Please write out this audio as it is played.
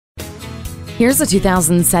Here's a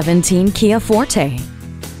 2017 Kia Forte.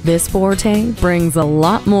 This Forte brings a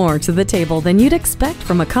lot more to the table than you'd expect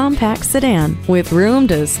from a compact sedan, with room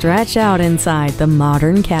to stretch out inside the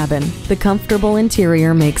modern cabin. The comfortable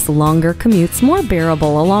interior makes longer commutes more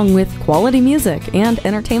bearable, along with quality music and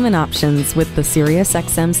entertainment options with the Sirius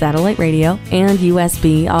XM satellite radio and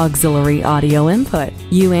USB auxiliary audio input.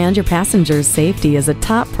 You and your passengers' safety is a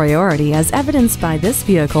top priority, as evidenced by this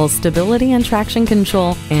vehicle's stability and traction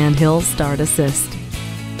control and hill start assist.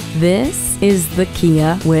 This is the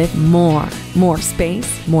Kia with more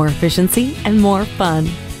space, more efficiency, and more fun.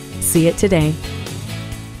 See it today.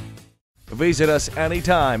 Visit us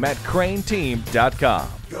anytime at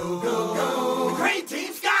crainteam.com.